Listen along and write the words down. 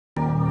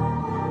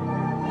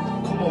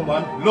Oh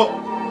man,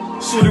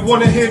 look. So they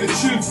wanna hear the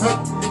truth,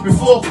 huh?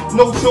 Before,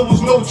 no chill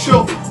was no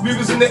chill. We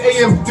was in the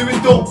AM doing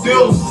dope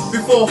deals.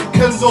 Before,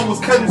 Kenzo was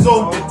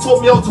Kenzo.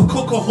 Taught me how to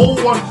cook a whole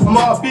one. I'm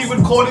out of beat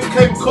would call it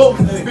Kenco.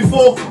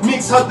 Before,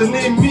 Meeks had the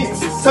name Meeks.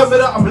 Tell me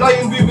that I'm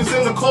lying, we was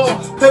in the car,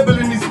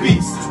 pebbling his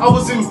beats. I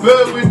was in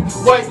Berwyn,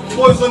 white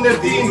boys on their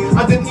dean.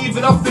 I didn't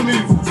even have to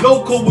move,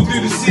 local would do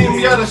the scene.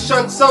 We had a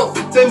shanks out,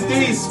 them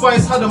days,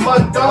 Spice had a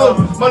man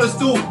down. Man is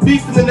still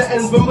beefing in the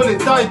ends when will it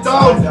die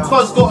down.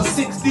 Fuzz got a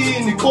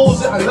 16, he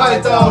calls it a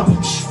lie down.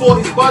 Shh, thought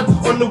it's bad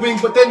on the wing,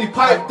 but then he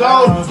piped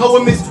down. How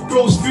I missed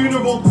bro's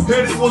funeral,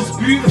 heard it was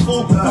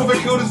beautiful. Brother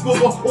killed his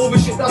brother, over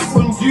shit that's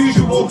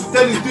unusual.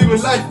 Then he's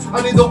doing life,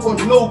 and he don't want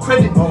no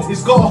credit.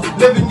 He's got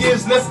 11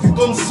 years left, he's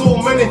done so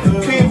many.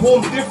 Came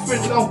home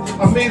different now,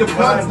 I made a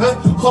plan, huh?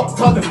 Hopped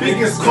out the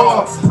biggest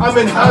car, I'm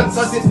in hands.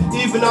 I didn't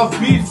even have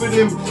beef with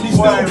him, he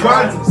still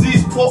ran.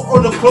 Z's put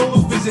on a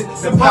clothes visit,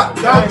 the pack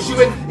down. She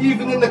went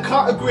even in the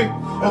category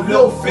of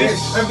little fish.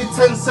 Every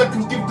 10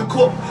 seconds give the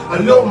cup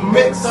a little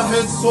mix. I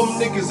heard some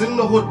niggas in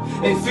the hood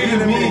ain't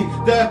feeling me.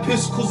 They're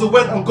pissed cause I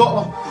went and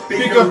got a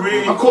bigger.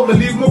 I can't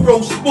believe my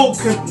bro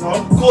spoken.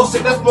 Of course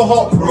it left my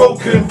heart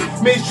broken.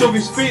 Made sure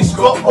his face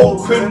got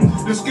open.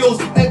 The skills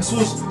X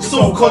was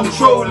so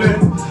controlling.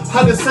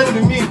 Had her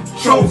sending me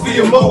trophy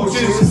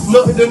emojis.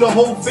 Nothing in the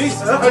whole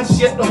face and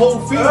she ate the whole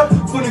thing.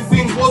 Funny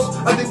thing was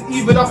I didn't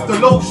even have the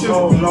lotion.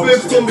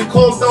 Babes told me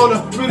calm down,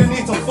 I really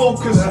need to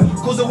focus.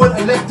 Cause I went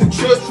and left the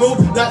church road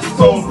like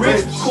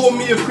Stonebridge. Call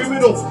me a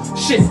criminal.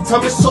 Shit,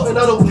 tell me something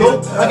I don't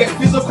know. I get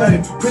physical.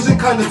 Prison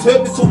kinda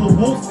turned me to a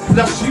wolf.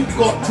 That shoot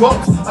got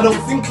dropped. I don't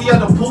think he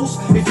had a pulse.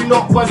 If you're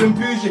not bad and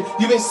bougie,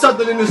 you ain't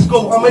saddling the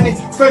scope. How many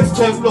friends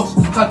turned lost?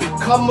 Had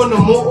come on the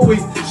motorway,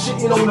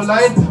 shitting on the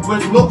line.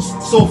 Went nuts,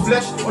 saw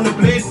flesh on the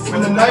blade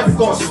when the knife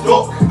got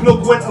stuck.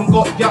 Plug went and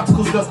got yapped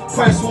cause the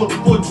price won't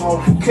budge.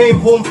 Came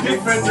home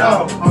different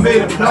now, I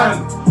made a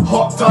plan.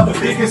 Hopped out the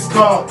biggest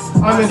car,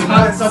 I'm in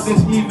hands. I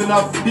didn't even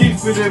have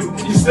beef with him,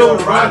 he still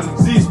ran.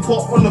 Z's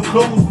put on the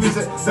clothes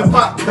visit, the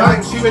pack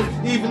dang. She went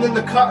even in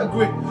the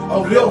category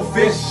of little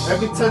fish.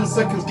 Every 10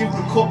 seconds give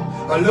the cup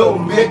a little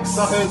mix.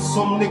 I heard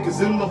some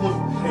niggas in the hood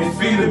ain't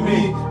feeling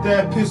me.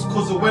 They're pissed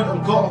cause I went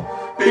and got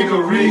a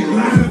bigger ring.